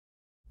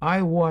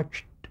I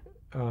watched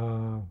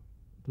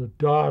the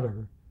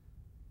daughter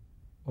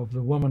of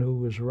the woman who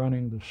was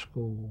running the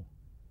school,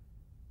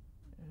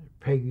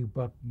 Peggy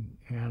Bucky,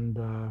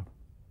 and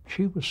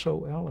she was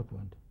so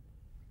eloquent.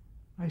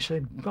 I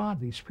said, God,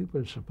 these people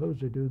are supposed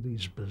to do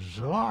these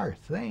bizarre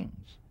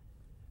things.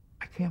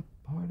 I can't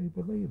hardly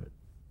believe it.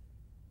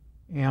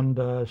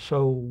 And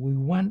so we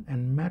went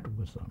and met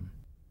with them.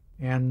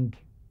 And,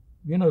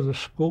 you know, the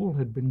school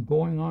had been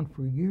going on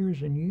for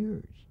years and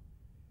years.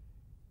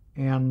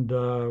 And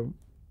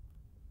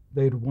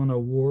they'd won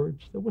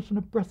awards. There wasn't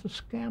a breath of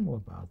scandal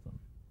about them.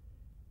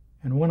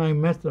 And when I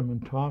met them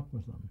and talked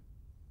with them,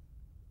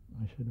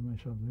 I said to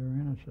myself,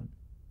 they're innocent.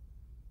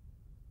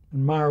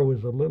 And Myra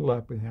was a little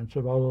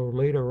apprehensive, although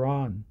later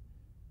on,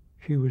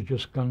 she was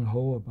just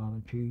gung-ho about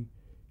it.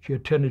 She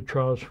attended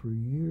trials for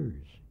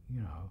years,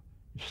 you know.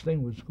 This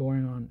thing was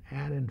going on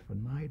ad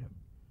infinitum.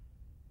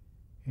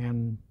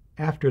 And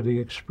after the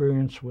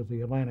experience with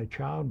the Atlanta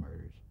child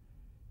murders,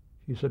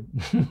 she said,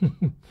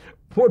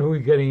 what are we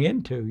getting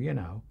into, you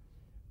know?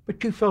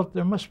 But she felt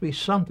there must be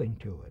something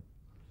to it.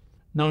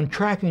 Now, in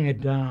tracking it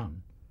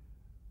down,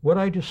 what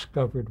I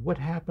discovered, what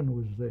happened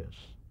was this,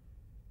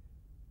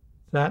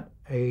 that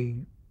a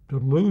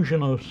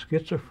delusional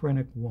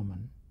schizophrenic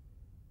woman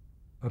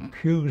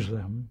accused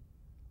them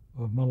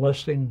of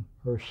molesting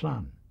her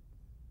son.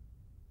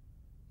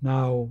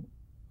 Now,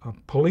 a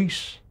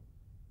police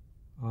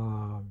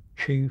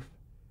chief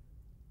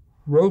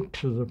wrote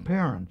to the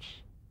parents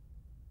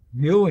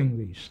viewing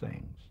these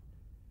things.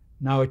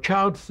 Now, a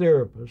child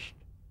therapist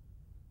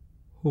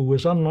who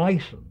was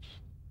unlicensed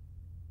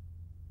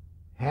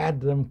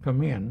had them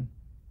come in,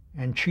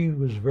 and she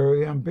was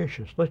very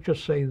ambitious. Let's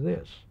just say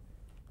this.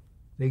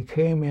 They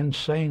came in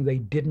saying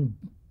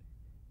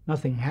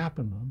nothing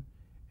happened to them,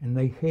 and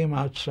they came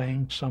out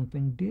saying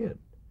something did.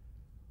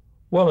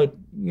 Well,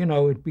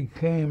 it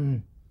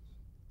became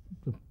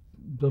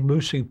the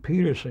Lucy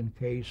Peterson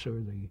case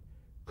or the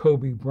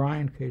Kobe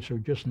Bryant case, or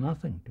just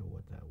nothing to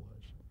what that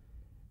was.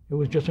 It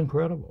was just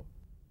incredible.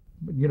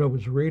 But, I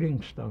was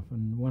reading stuff,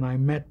 and when I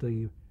met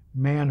the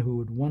man who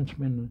had once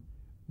been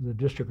the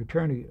district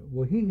attorney,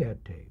 well, he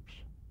had tapes.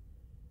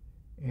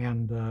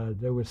 And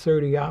there were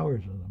 30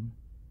 hours of them,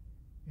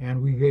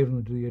 and we gave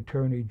them to the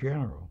Attorney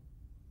General,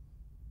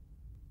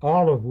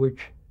 all of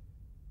which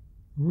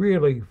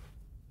really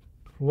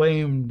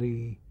blamed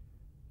the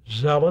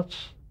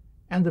zealots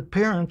and the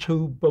parents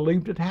who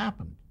believed it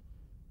happened.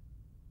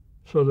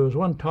 So there was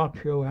one talk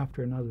show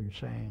after another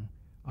saying,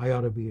 I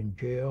ought to be in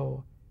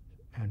jail,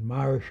 and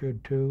Myra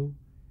should too,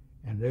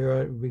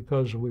 and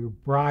because we were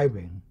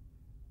bribing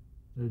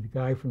the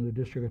guy from the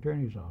district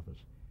attorney's office.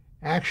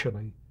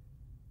 Actually,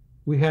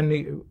 we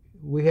hadn't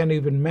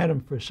even met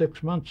him for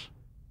 6 months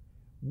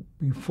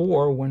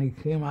before when he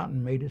came out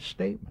and made his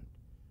statement.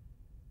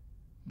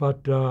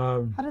 But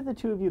how did the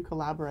two of you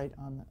collaborate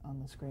on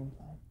the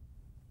screenplay?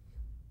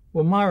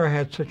 Well, Myra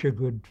had such a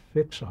good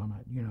fix on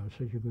it,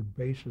 such a good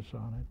basis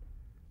on it,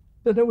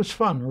 that it was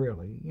fun,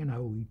 really.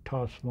 We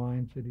tossed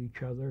lines at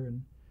each other,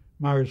 and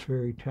Myra's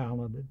very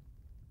talented,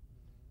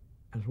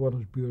 as well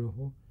as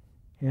beautiful,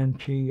 and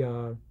she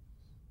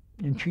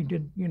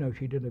did,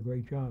 she did a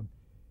great job.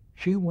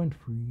 She went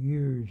for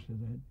years to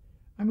that.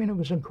 I mean, it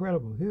was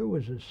incredible. Here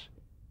was this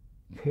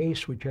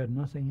case which had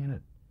nothing in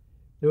it.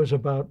 There was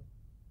about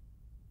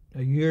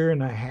a year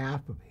and a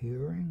half of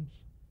hearings.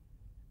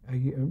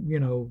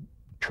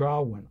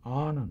 Trial went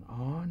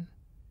on,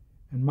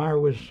 and Myra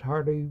was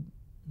hardly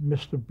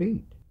missed a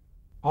beat.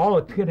 All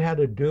a kid had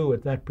to do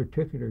at that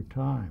particular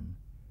time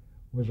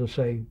was to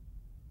say,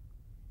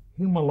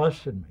 he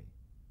molested me.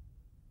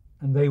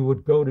 And they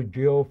would go to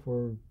jail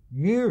for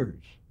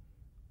years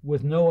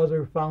with no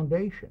other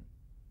foundation.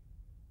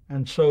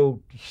 And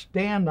so to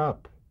stand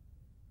up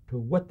to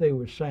what they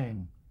were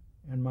saying,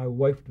 and my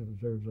wife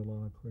deserves a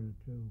lot of credit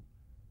too,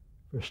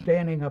 for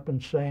standing up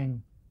and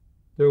saying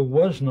there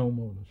was no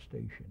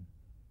molestation.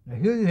 Now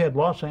here you had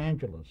Los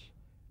Angeles,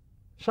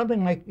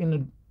 something like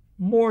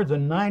more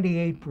than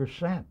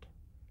 98%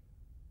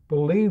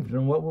 believed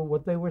in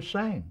what they were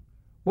saying.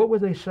 What were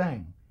they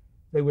saying?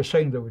 They were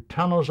saying there were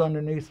tunnels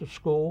underneath the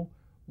school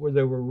where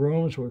there were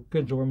rooms where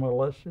kids were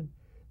molested.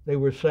 They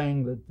were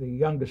saying that the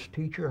youngest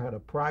teacher had a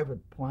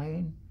private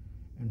plane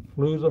and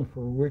flew them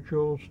for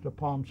rituals to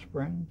Palm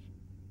Springs.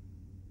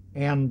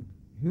 And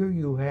here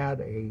you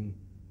had a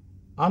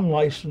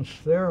unlicensed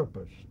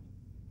therapist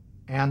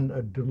and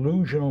a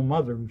delusional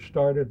mother who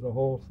started the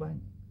whole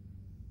thing.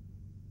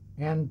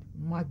 And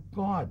my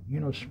God,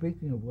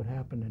 speaking of what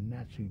happened in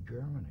Nazi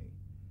Germany,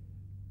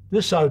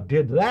 this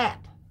outdid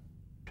that,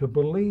 to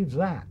believe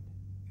that,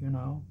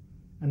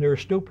 And there are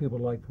still people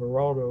like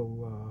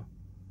Geraldo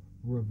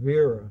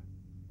Rivera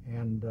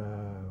and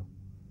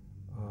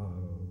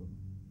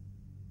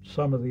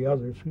some of the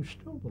others who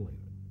still believe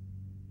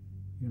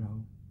it,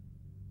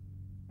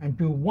 And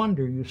you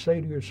wonder, you say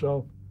to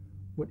yourself,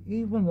 would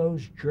even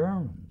those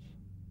Germans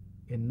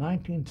in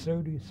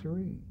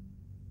 1933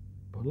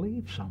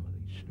 believe some of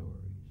these stories?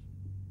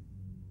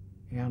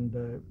 And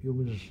it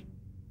was,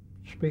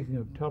 speaking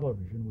of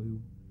television, we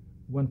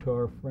went to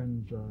our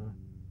friend's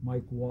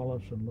Mike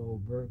Wallace and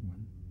Lowell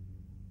Bergman,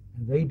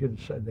 and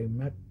they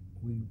met.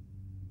 We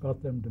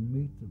got them to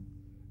meet the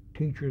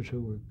teachers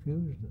who were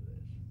accused of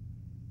this,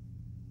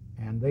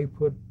 and they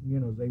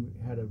they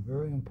had a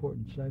very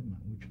important segment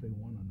which they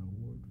won an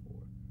award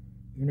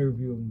for,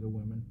 interviewing the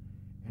women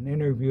and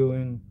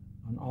interviewing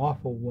an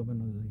awful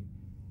woman of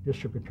the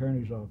district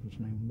attorney's office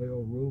named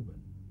Leo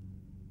Rubin.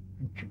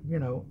 And she,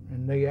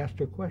 and they asked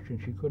her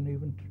questions. She couldn't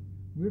even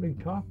really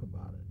talk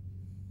about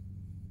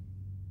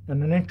it.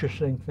 And an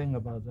interesting thing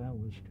about that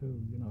was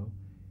too,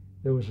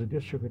 there was a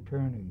district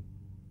attorney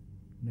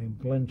named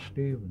Glenn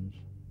Stevens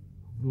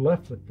who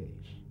left the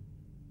case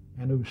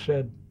and who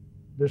said,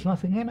 there's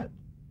nothing in it.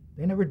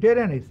 They never did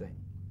anything.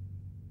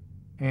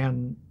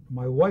 And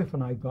my wife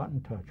and I got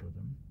in touch with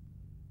him.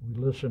 We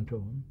listened to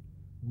him.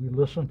 We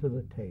listened to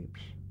the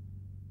tapes.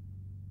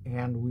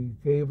 And we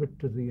gave it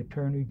to the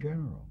Attorney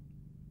General.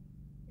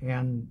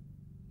 And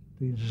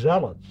the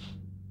zealots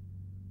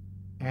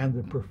and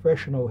the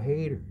professional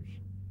haters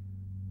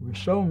were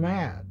so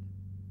mad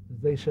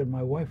that they said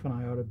my wife and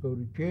I ought to go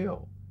to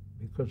jail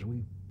because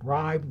we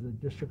bribed the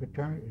district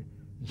attorney,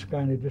 this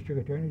guy in the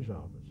district attorney's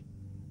office.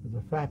 But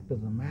the fact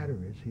of the matter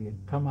is he had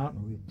come out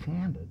and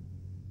recanted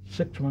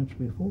 6 months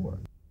before.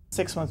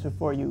 6 months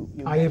before you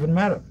I even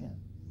met him. Yeah.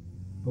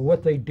 But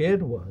what they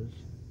did was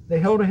they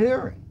held a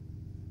hearing.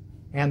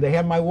 And they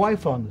had my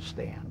wife on the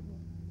stand.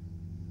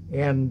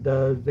 And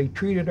they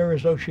treated her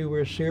as though she were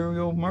a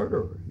serial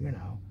murderer,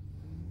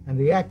 And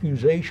the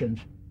accusations,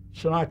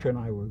 Sinatra and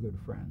I were good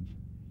friends.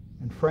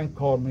 And Frank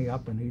called me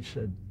up and he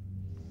said,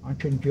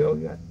 aren't you in jail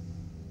yet?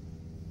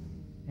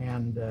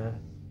 And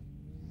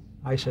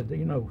I said,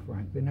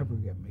 Frank, they never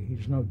get me.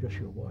 He's just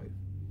your wife.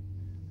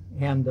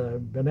 And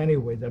but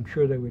anyway, I'm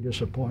sure they were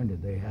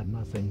disappointed. They had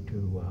nothing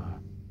to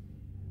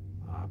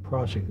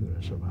prosecute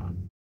us about.